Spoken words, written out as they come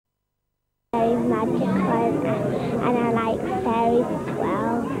magic ones, and I like fairies as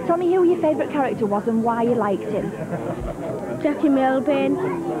well. Tell me who your favourite character was and why you liked him. Jackie Milburn,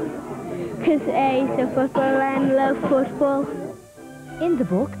 because he's a footballer and loves football. In the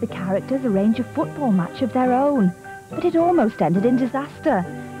book, the characters arrange a football match of their own, but it almost ended in disaster.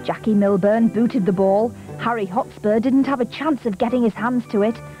 Jackie Milburn booted the ball. Harry Hotspur didn't have a chance of getting his hands to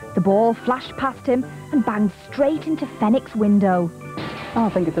it. The ball flashed past him and banged straight into Fenwick's window. Oh, I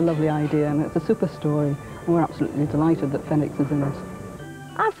think it's a lovely idea and it's a super story. And we're absolutely delighted that Fenwick is in it.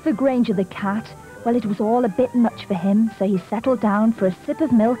 As for Granger the cat, well, it was all a bit much for him, so he settled down for a sip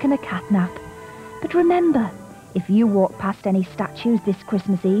of milk and a cat nap. But remember, if you walk past any statues this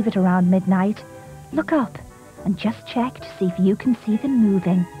Christmas Eve at around midnight, look up and just check to see if you can see them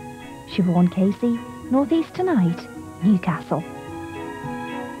moving. Siobhan Casey, North East Tonight, Newcastle.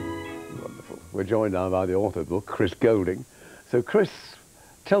 Wonderful. We're joined now by the author of the book, Chris Goulding. So, Chris,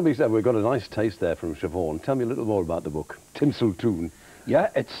 tell me, we've got a nice taste there from Siobhan. Tell me a little more about the book, Tinseltoon. Yeah,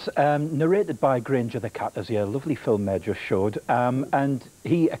 it's narrated by Granger the cat, as your lovely film there just showed, and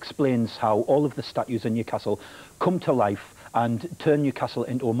he explains how all of the statues in Newcastle come to life and turn Newcastle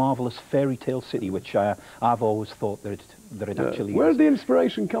into a marvellous fairy tale city, which I've always thought that it actually is. Where did the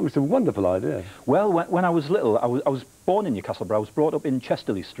inspiration come? It's a wonderful idea. Well, when I was little, I was born in Newcastle, but I was brought up in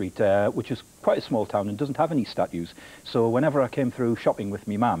Chesterley Street, which is quite a small town and doesn't have any statues. So whenever I came through shopping with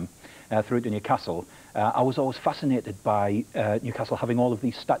my mum, through to Newcastle, I was always fascinated by Newcastle having all of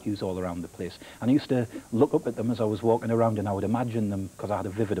these statues all around the place. And I used to look up at them as I was walking around, and I would imagine them, because I had a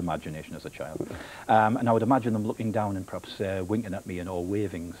vivid imagination as a child, and I would imagine them looking down and perhaps winking at me or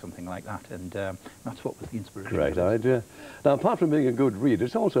waving, something like that. And that's what was the inspiration. Great idea. Now, apart from being a good read,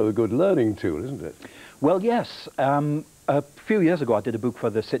 it's also a good learning tool, isn't it? Well, yes. A few years ago, I did a book for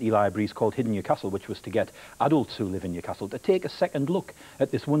the City Libraries called Hidden Newcastle, which was to get adults who live in Newcastle to take a second look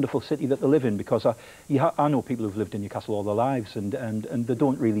at this wonderful city that they live in, because I know people who've lived in Newcastle all their lives and they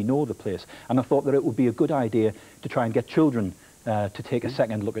don't really know the place. And I thought that it would be a good idea to try and get children to take a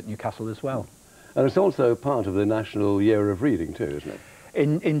second look at Newcastle as well. And it's also part of the National Year of Reading too, isn't it?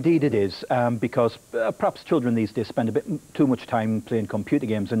 Indeed it is, because perhaps children these days spend a bit too much time playing computer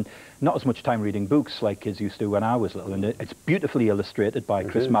games and not as much time reading books like kids used to when I was little. And it's beautifully illustrated by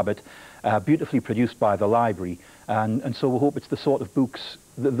Chris Mabbitt, beautifully produced by the library, and so we hope it's the sort of books,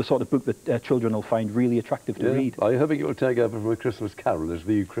 the sort of book that children will find really attractive to read. Are you hoping it will take over from A Christmas Carol as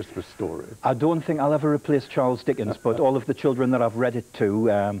the Christmas story? I don't think I'll ever replace Charles Dickens, but all of the children that I've read it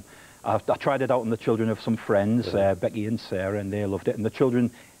to, I tried it out on the children of some friends, Becky and Sarah, and they loved it. And the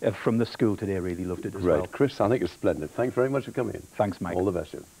children from the school today really loved it as well. Great. Chris, I think it's splendid. Thanks very much for coming in. Thanks, Mike. All the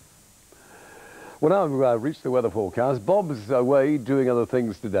best. Well, now we've reached the weather forecast. Bob's away doing other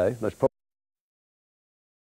things today. That's probably